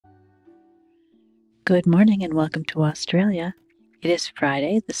Good morning and welcome to Australia. It is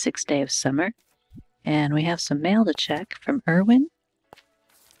Friday, the 6th day of summer, and we have some mail to check from Irwin.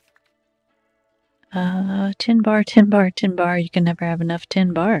 Tin bar, tin bar, tin bar. You can never have enough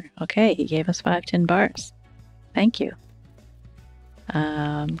tin bar. Okay, he gave us 5 tin bars. Thank you.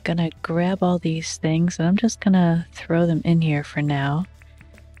 I'm gonna grab all these things and I'm just gonna throw them in here for now.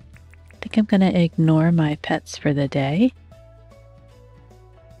 I think I'm gonna ignore my pets for the day.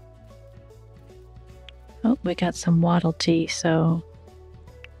 Oh, we got some Waddle Tea, so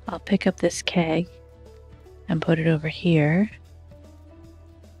I'll pick up this keg and put it over here.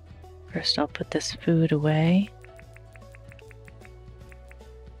 First, I'll put this food away.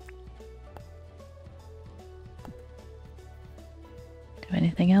 Do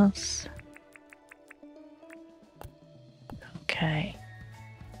anything else? Okay.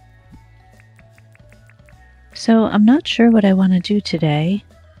 So I'm not sure what I want to do today.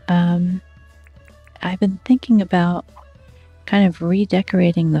 I've been thinking about kind of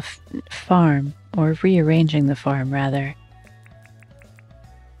redecorating the farm, or rearranging the farm rather.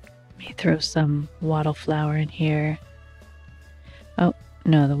 Let me throw some wattle flower in here. Oh,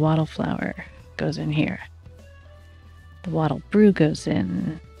 no, the wattle flower goes in here. The wattle brew goes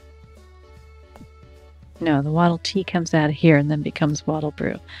in. No, the wattle tea comes out of here and then becomes wattle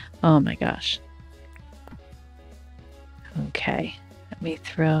brew. Oh my gosh. Okay, let me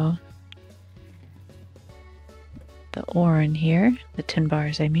throw the ore in here, the tin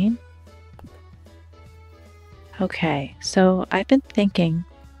bars I mean. Okay, so I've been thinking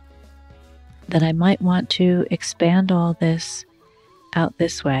that I might want to expand all this out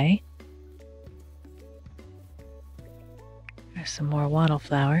this way. There's some more wattle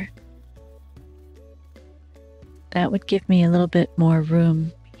flower. That would give me a little bit more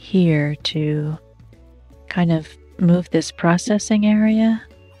room here to kind of move this processing area,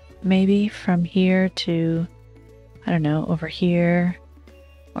 maybe from here to, I don't know, over here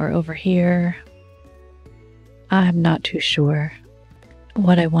or over here. I'm not too sure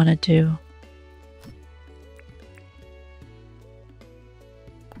what I want to do.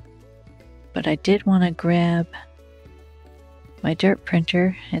 But I did want to grab my dirt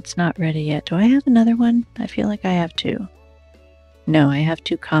printer. It's not ready yet. Do I have another one? I feel like I have two. No, I have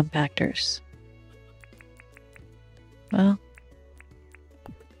 2 compactors. Well,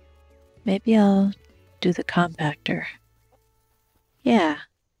 maybe I'll do the compactor. Yeah.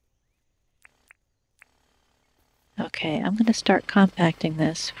 Okay, I'm going to start compacting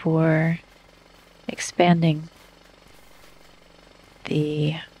this for expanding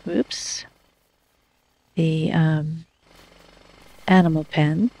the, the animal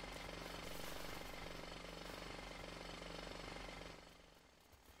pen.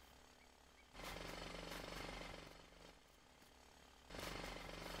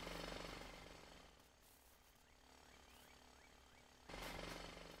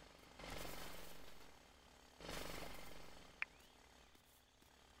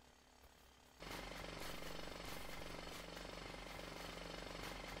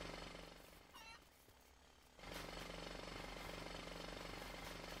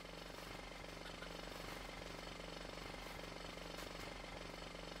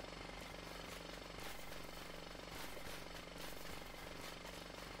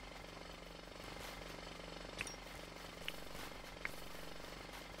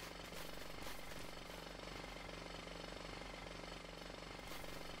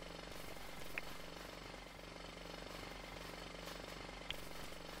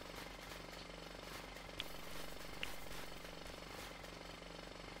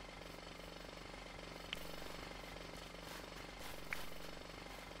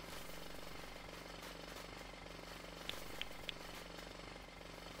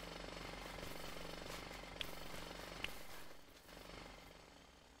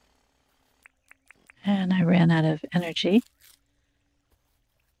 And I ran out of energy.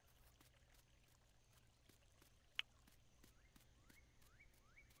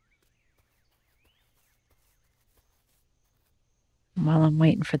 While I'm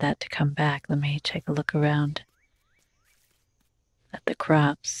waiting for that to come back, let me take a look around at the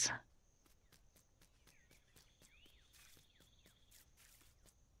crops.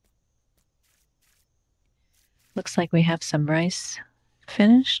 Looks like we have some rice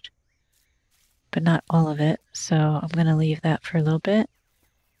finished, but not all of it, so I'm going to leave that for a little bit.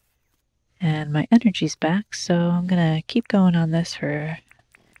 And my energy's back, so I'm going to keep going on this for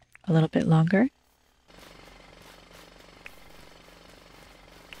a little bit longer.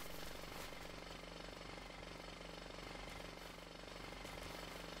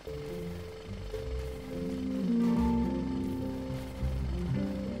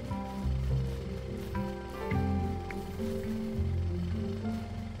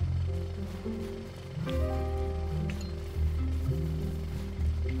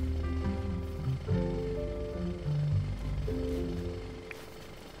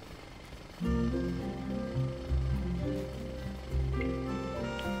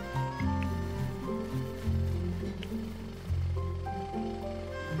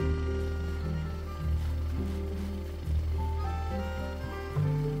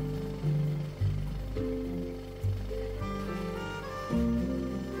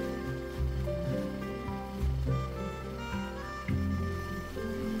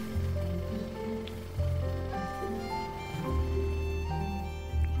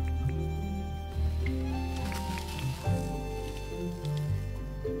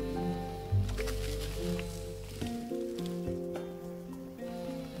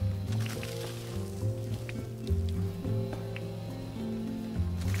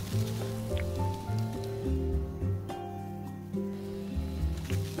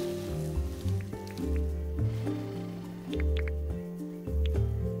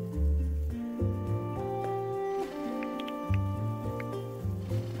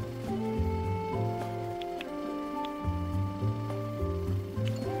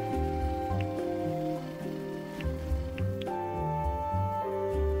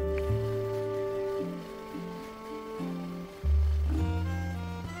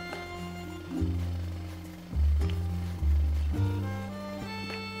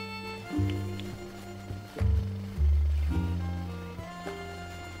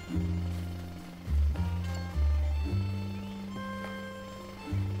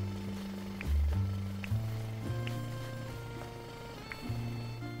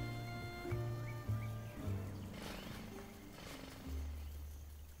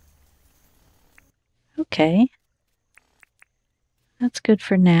 Okay, that's good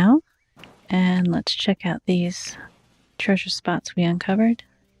for now. And let's check out these treasure spots we uncovered.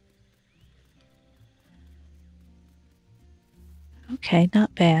 Okay,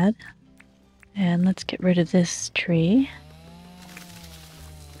 not bad. And let's get rid of this tree.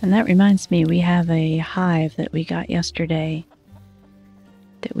 And that reminds me, we have a hive that we got yesterday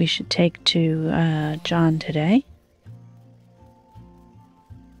that we should take to John today.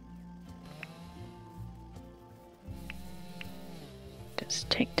 Just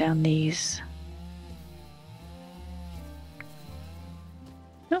take down these.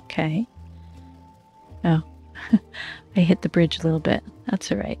 Okay. Oh, I hit the bridge a little bit. That's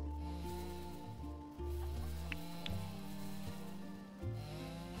all right.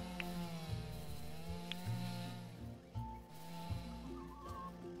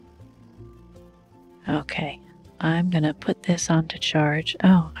 Okay, I'm gonna put this on to charge.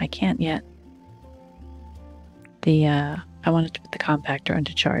 Oh, I can't yet. I wanted to put the compactor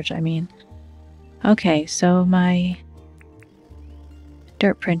onto charge, I mean. Okay, so my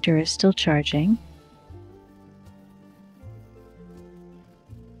dirt printer is still charging.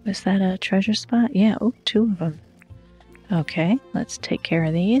 Was that a treasure spot? Yeah, oh, 2 of them. Okay, let's take care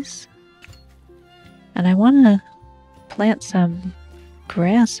of these. And I want to plant some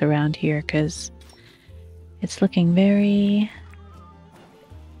grass around here because it's looking very,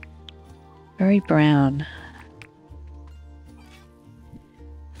 very brown.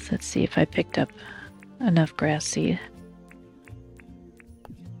 So let's see if I picked up enough grass seed.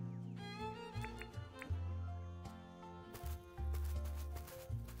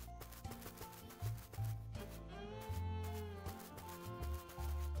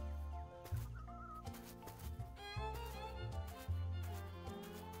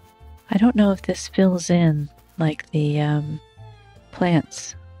 I don't know if this fills in like the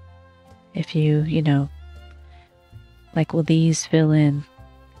plants. If you know, like will these fill in?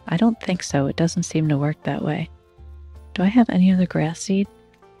 I don't think so. It doesn't seem to work that way. Do I have any other grass seed?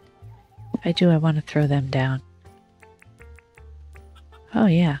 If I do, I want to throw them down. Oh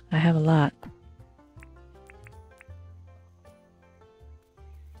yeah, I have a lot.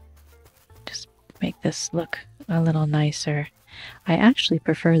 Just make this look a little nicer. I actually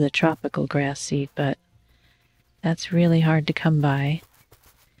prefer the tropical grass seed, but that's really hard to come by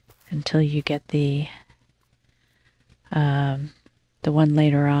until you get the one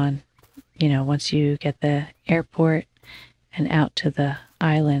later on. You know, once you get the airport and out to the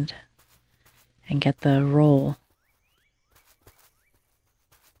island and get the roll.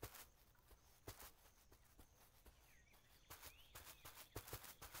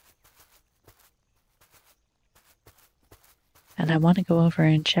 And I want to go over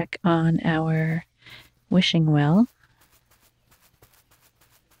and check on our wishing well.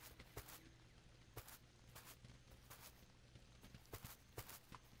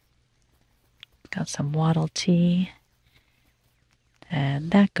 Got some Waddle tea.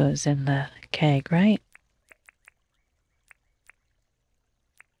 And that goes in the keg, right?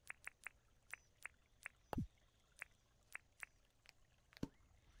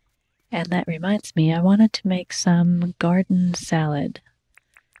 And that reminds me, I wanted to make some garden salad.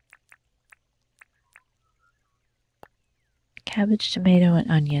 Cabbage, tomato,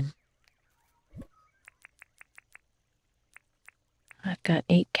 and onion. I've got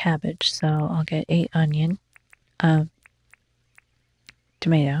 8 cabbage, so I'll get 8 onion,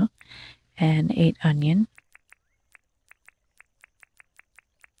 tomato, and 8 onion.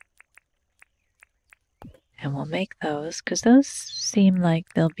 And we'll make those, because those seem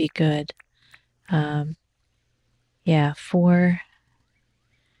like they'll be good. Yeah, 4,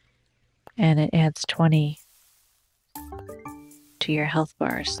 and it adds 20 to your health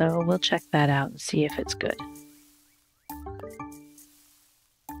bar, so we'll check that out and see if it's good.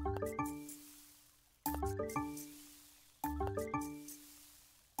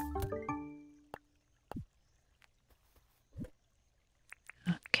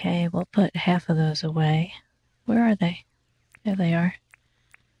 Okay, we'll put half of those away. Where are they? There they are.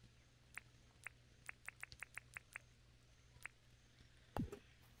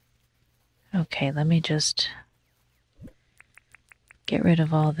 Okay, let me just get rid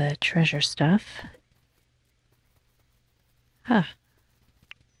of all the treasure stuff. Ah,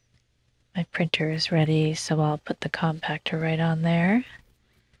 my printer is ready, so I'll put the compactor right on there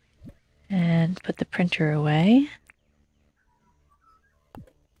and put the printer away.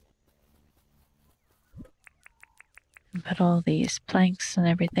 And put all these planks and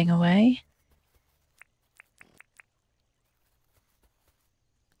everything away.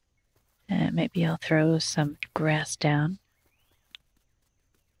 And maybe I'll throw some grass down.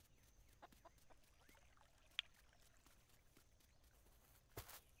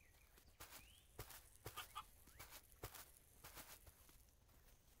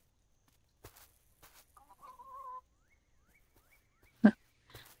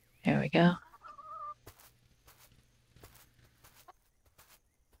 There we go.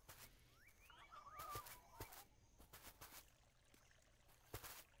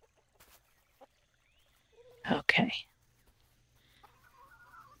 Okay.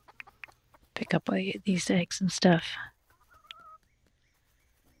 Pick up these eggs and stuff.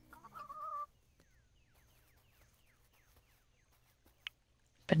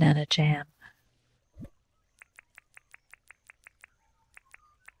 Banana jam.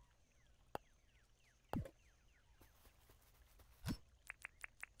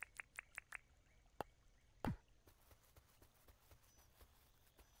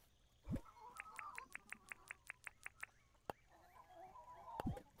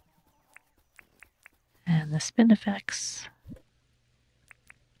 And the spinifex.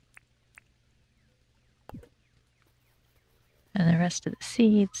 And the rest of the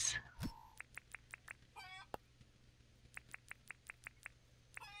seeds.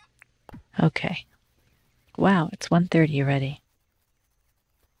 Okay. Wow, it's 1:30 already.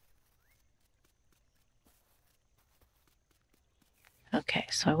 Okay,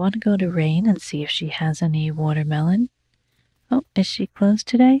 so I want to go to Rain and see if she has any watermelon. Oh, is she closed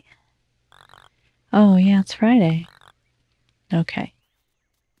today? Oh, yeah, it's Friday. Okay.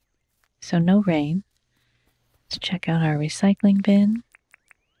 So no Rain. Let's check out our recycling bin.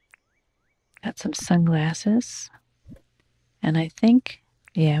 Got some sunglasses. And I think,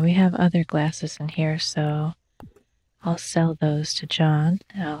 yeah, we have other glasses in here, so I'll sell those to John.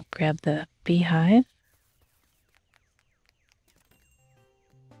 I'll grab the beehive.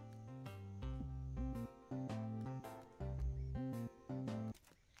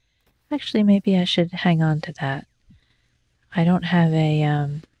 Actually, maybe I should hang on to that. I don't have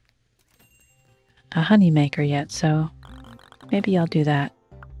a honey maker yet, so maybe I'll do that.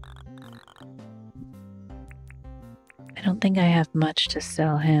 I don't think I have much to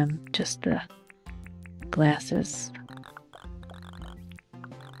sell him, just the glasses.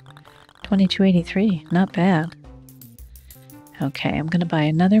 $22.83, not bad. Okay, I'm gonna buy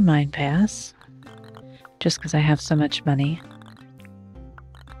another mine pass, just because I have so much money.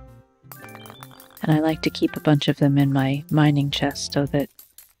 And I like to keep a bunch of them in my mining chest so that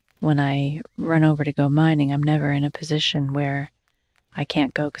when I run over to go mining, I'm never in a position where I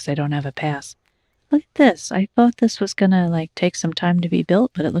can't go because I don't have a pass. Look at this. I thought this was gonna like take some time to be built,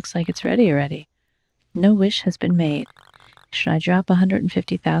 but it looks like it's ready already. No wish has been made. Should I drop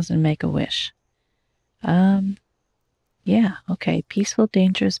 150,000 and make a wish? Yeah, okay. Peaceful,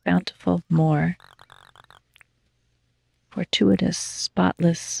 dangerous, bountiful, more. Fortuitous,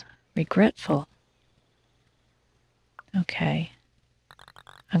 spotless, regretful. Okay.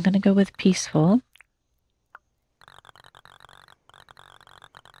 I'm gonna go with peaceful.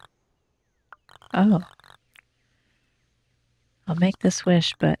 Oh. I'll make this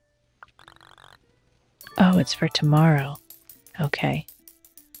wish, but... Oh, it's for tomorrow. Okay.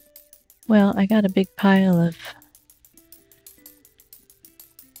 Well, I got a big pile of...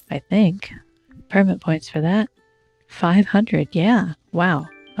 I think. Permit points for that. 500, yeah. Wow.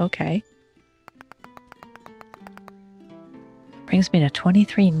 Okay. Brings me to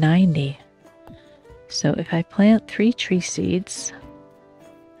 2390. So if I plant 3 tree seeds...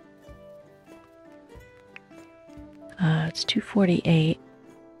 it's 248.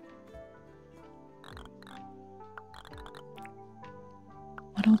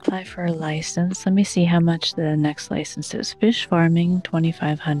 I don't apply for a license. Let me see how much the next license is. Fish farming,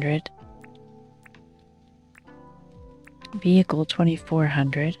 2,500. Vehicle,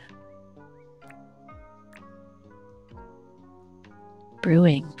 2,400.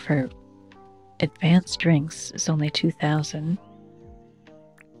 Brewing for advanced drinks is only 2,000.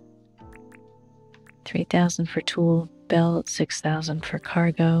 3,000 for tool belt, 6,000 for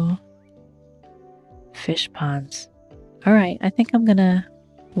cargo. Fish ponds. All right, I think I'm gonna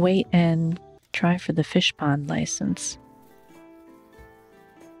wait and try for the fish pond license.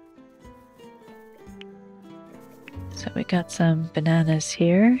 So we got some bananas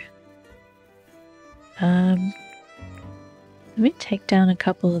here. Let me take down a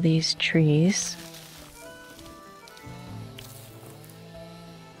couple of these trees.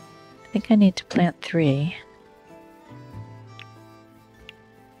 I think I need to plant 3.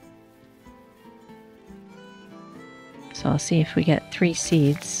 So I'll see if we get 3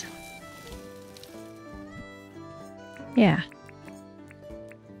 seeds. Yeah.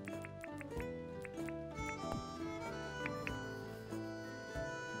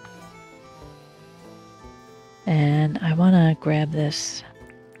 And I want to grab this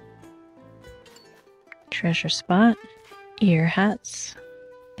treasure spot. Ear hats.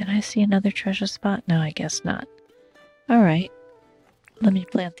 Did I see another treasure spot? No, I guess not. All right. Let me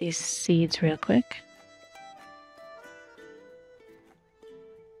plant these seeds real quick.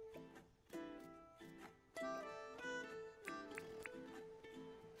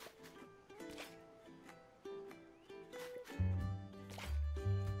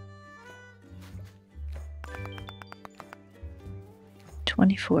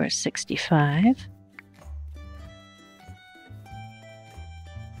 $24.65.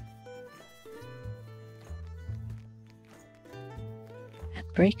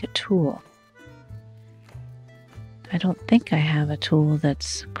 And break a tool. I don't think I have a tool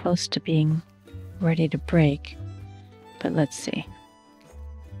that's close to being ready to break, but let's see.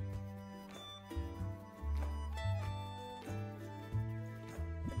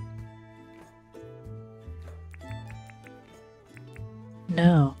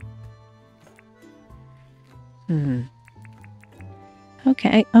 No.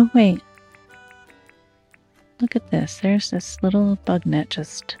 Okay. Oh, wait. Look at this. There's this little bug net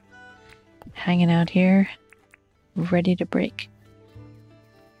just hanging out here, ready to break.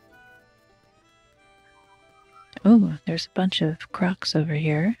 Oh, there's a bunch of crocs over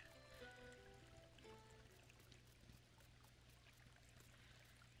here.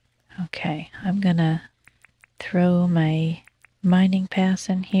 Okay, I'm gonna throw my mining pass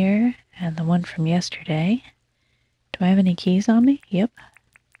in here and the one from yesterday. Do I have any keys on me? Yep.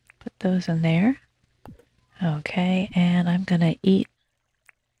 Put those in there. Okay, and I'm gonna eat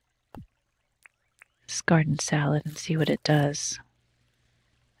this garden salad and see what it does.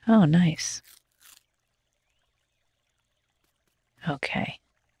 Oh, nice. Okay.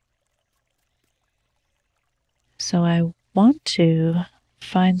 So I want to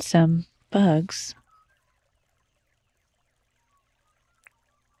find some bugs.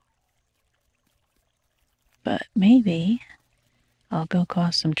 But maybe I'll go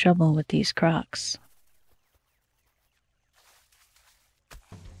cause some trouble with these crocs.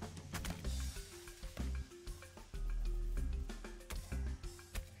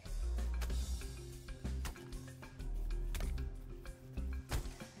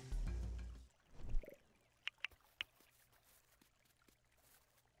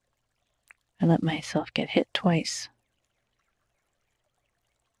 I let myself get hit twice.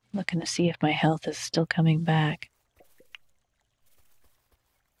 Looking to see if my health is still coming back.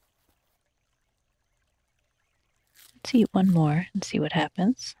 Let's eat one more and see what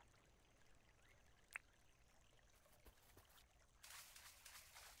happens.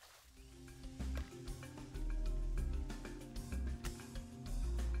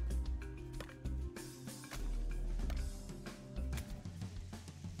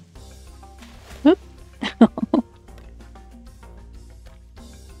 Whoop.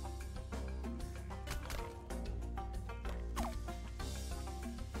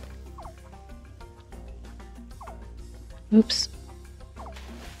 Oops.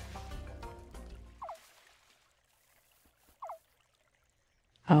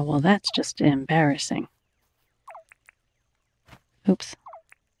 Oh, well, that's just embarrassing. Oops.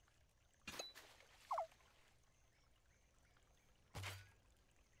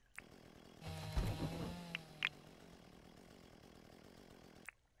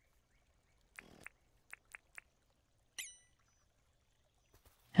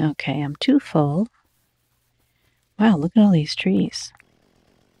 Okay, I'm too full. Wow, look at all these trees.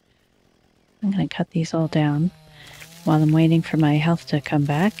 I'm going to cut these all down while I'm waiting for my health to come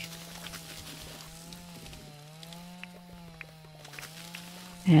back.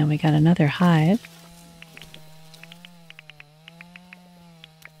 And we got another hive.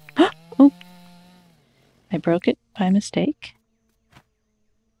 Oh! I broke it by mistake.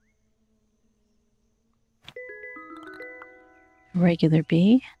 A regular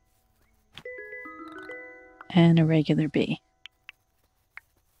bee. And a regular bee.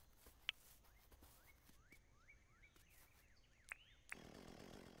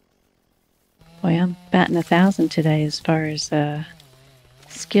 Boy, I'm batting 1,000 today as far as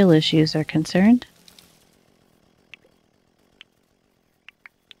skill issues are concerned.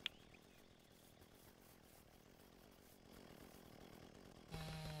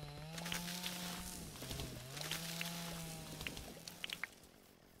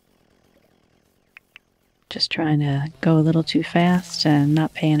 Just trying to go a little too fast and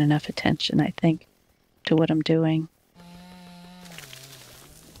not paying enough attention, I think, to what I'm doing.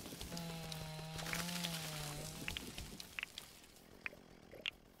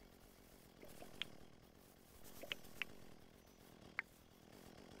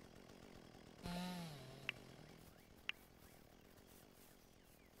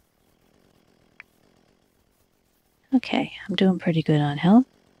 Okay, I'm doing pretty good on health.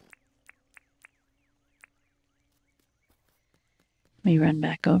 Let me run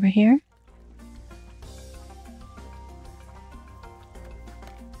back over here.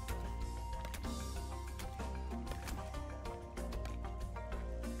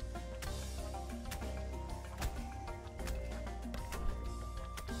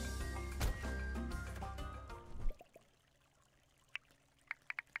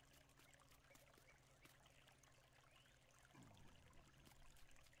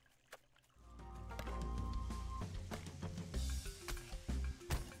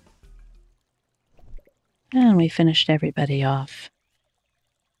 And we finished everybody off.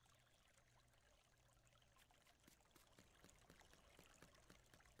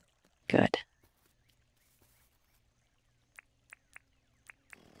 Good.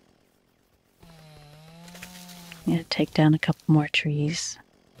 I'm going to take down a couple more trees.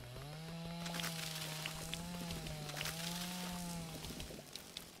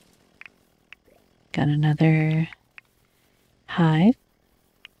 Got another hive.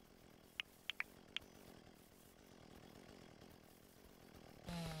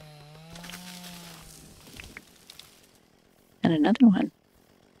 And another one.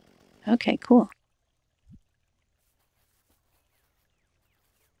 Okay, cool.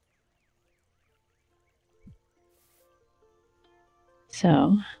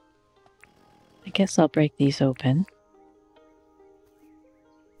 So, I guess I'll break these open.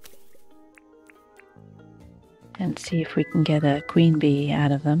 And see if we can get a queen bee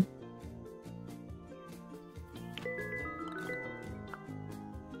out of them.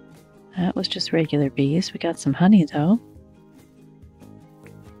 That was just regular bees. We got some honey though.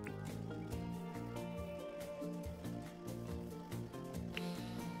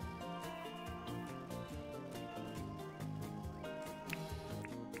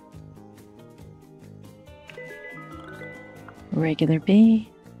 Regular bee.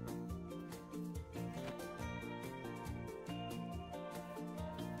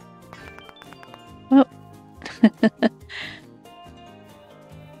 Oh.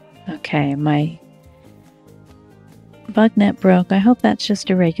 Okay, my bug net broke. I hope that's just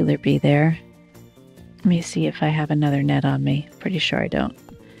a regular bee there. Let me see if I have another net on me. Pretty sure I don't.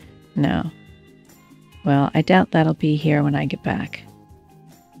 No. Well, I doubt that'll be here when I get back.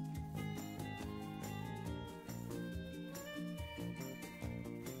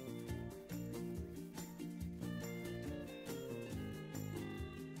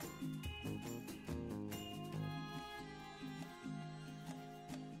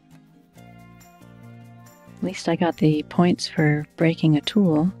 At least I got the points for breaking a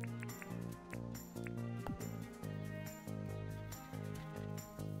tool.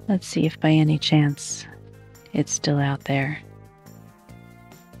 Let's see if by any chance it's still out there.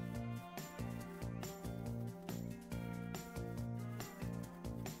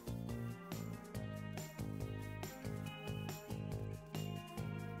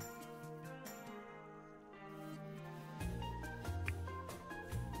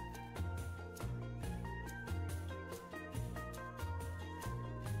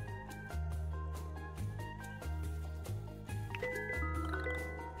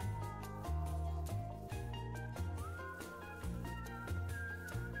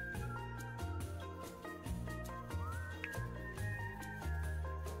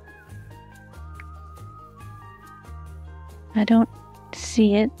 I don't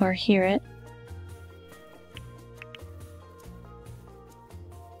see it or hear it.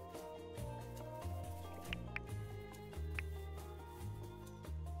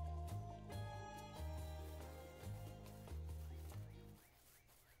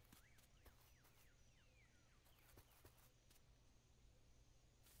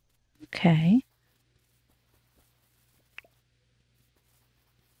 Okay.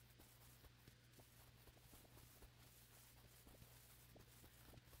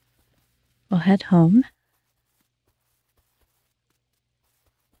 We'll head home.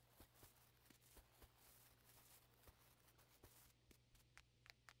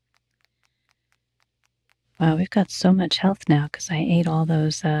 Wow, we've got so much health now because I ate all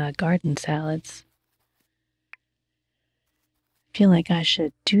those garden salads. I feel like I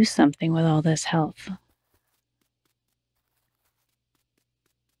should do something with all this health.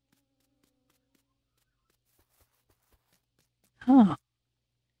 Oh,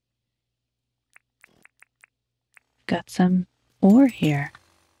 got some ore here.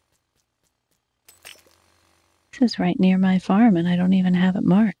 This is right near my farm and I don't even have it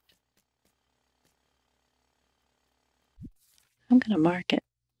marked. I'm going to mark it.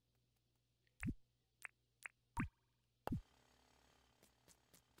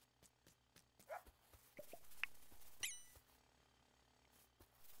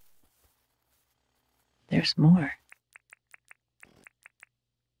 There's more.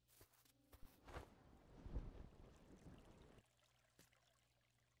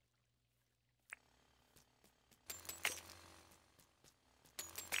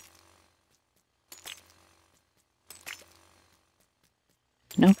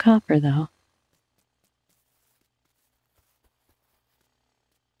 No copper, though.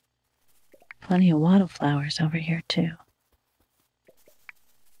 Plenty of wildflowers over here, too.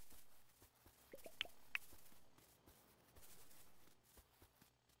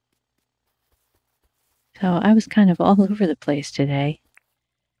 So I was kind of all over the place today.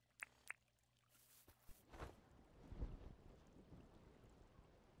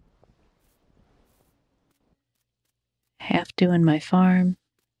 Half doing my farm,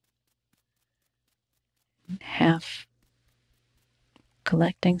 half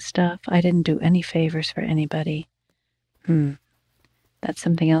collecting stuff. I didn't do any favors for anybody. That's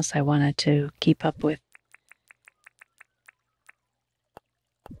something else I wanted to keep up with.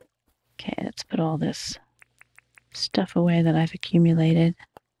 Okay, let's put all this stuff away that I've accumulated.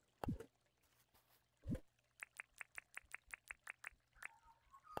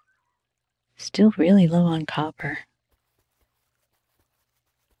 Still really low on copper.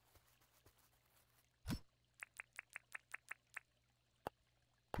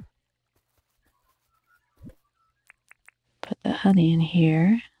 Put the honey in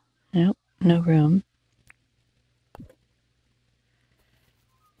here. Nope, no room.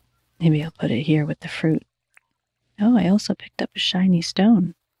 Maybe I'll put it here with the fruit. Oh, I also picked up a shiny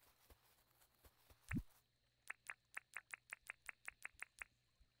stone.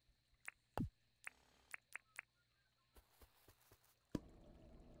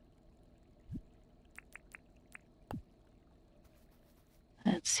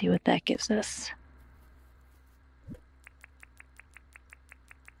 Let's see what that gives us.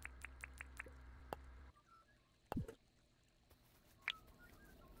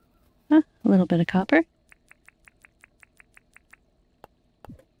 A little bit of copper.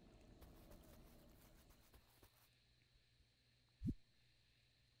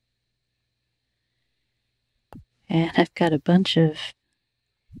 And I've got a bunch of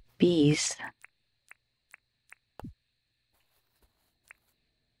bees.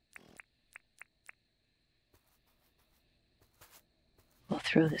 We'll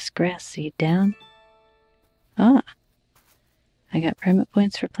throw this grass seed down. Ah, I got permit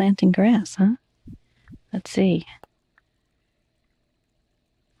points for planting grass, huh? Let's see.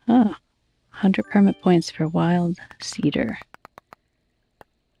 Ah, 100 permit points for wild cedar.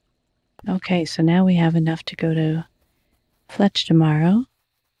 Okay, so now we have enough to go to Fletch tomorrow.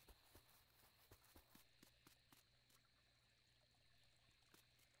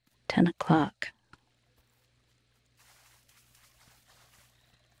 10 o'clock.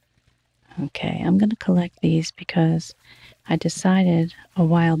 Okay, I'm going to collect these because I decided a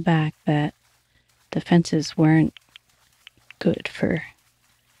while back that the fences weren't good for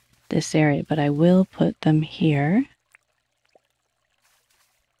this area, but I will put them here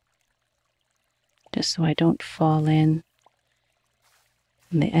just so I don't fall in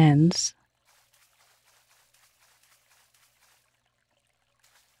the ends.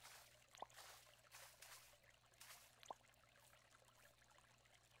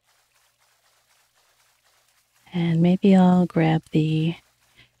 And maybe I'll grab the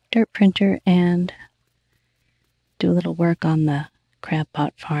dirt printer and do a little work on the crab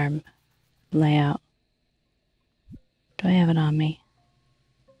pot farm layout. Do I have it on me?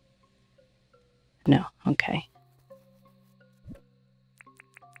 No, okay.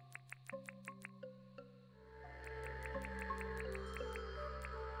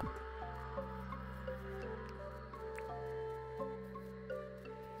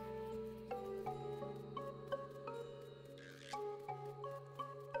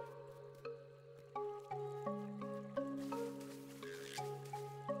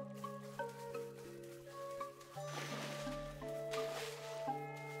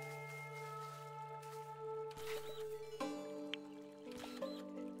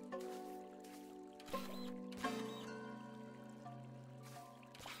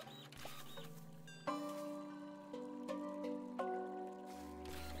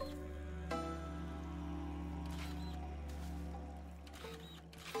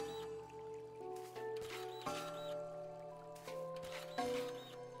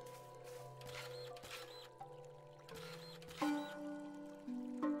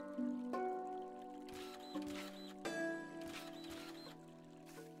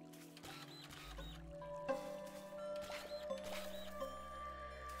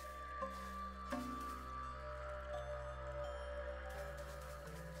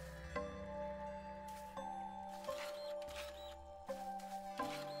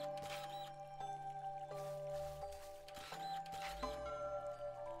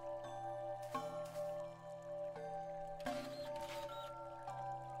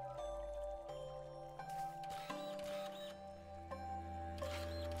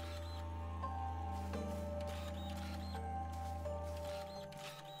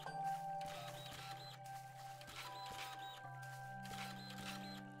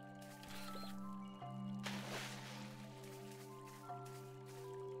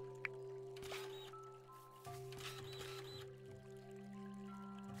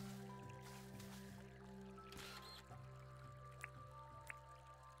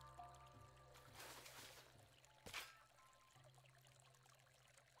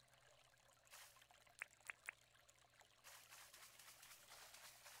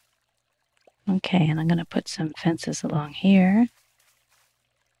 Okay, and I'm going to put some fences along here.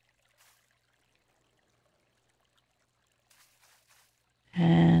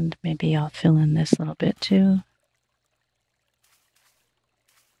 And maybe I'll fill in this little bit too.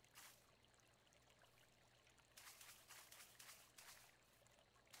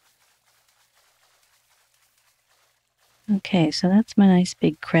 Okay, so that's my nice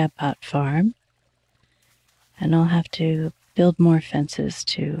big crab pot farm. And I'll have to build more fences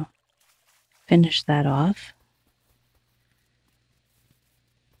to finish that off.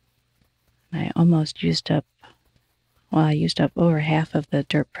 I almost used up, well, I used up over half of the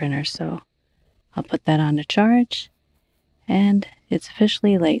dirt printer, so I'll put that on to charge. And it's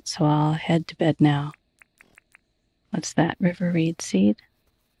officially late, so I'll head to bed now. What's that, river reed seed?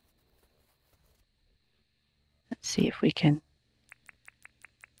 Let's see if we can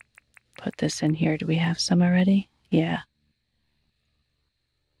put this in here. Do we have some already? Yeah.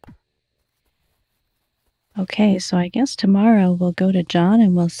 Okay, so I guess tomorrow we'll go to John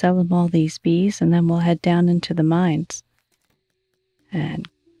and we'll sell him all these bees, and then we'll head down into the mines and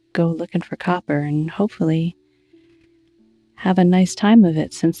go looking for copper and hopefully have a nice time of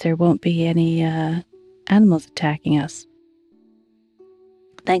it since there won't be any animals attacking us.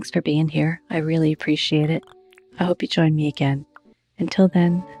 Thanks for being here. I really appreciate it. I hope you join me again. Until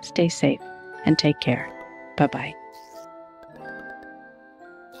then, stay safe and take care. Bye-bye.